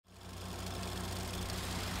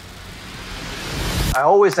I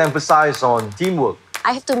always emphasize on teamwork.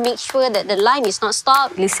 I have to make sure that the line is not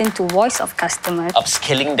stopped. Listen to voice of customer.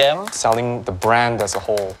 Upskilling them. Selling the brand as a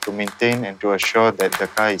whole. To maintain and to assure that the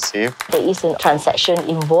car is safe. There is a transaction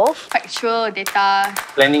involved. Factual data.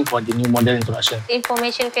 Planning for the new model introduction.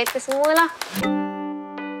 Information kereta semualah.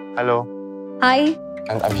 Hello. Hi.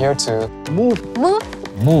 And I'm here to Move. Move.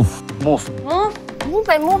 Move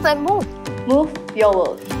and move and move. Move your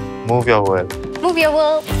world. Move your world. Move your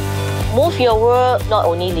world. Move your world not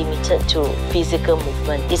only limited to physical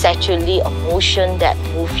movement. It's actually a motion that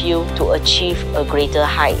moves you to achieve a greater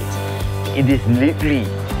height. It is literally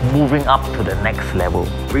moving up to the next level.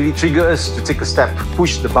 Really trigger us to take a step,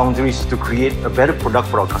 push the boundaries to create a better product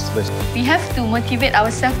for our customers. We have to motivate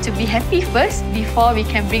ourselves to be happy first before we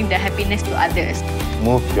can bring the happiness to others.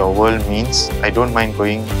 Move your world means I don't mind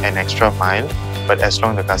going an extra mile, but as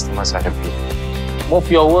long as the customers are happy. Move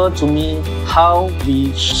your world to me how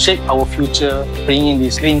we shape our future, bringing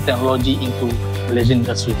this green technology into Malaysian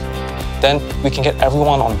industry. then we can get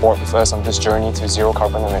everyone on board with us on this journey to zero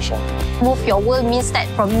carbon emission. Move your world means that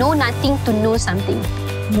from know nothing to know something.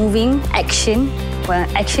 Moving, action. Well,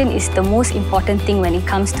 action is the most important thing when it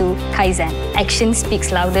comes to Kaizen. Action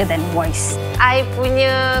speaks louder than voice. I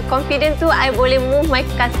punya confidence tu, I boleh move my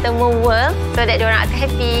customer world so that diorang akan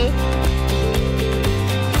happy.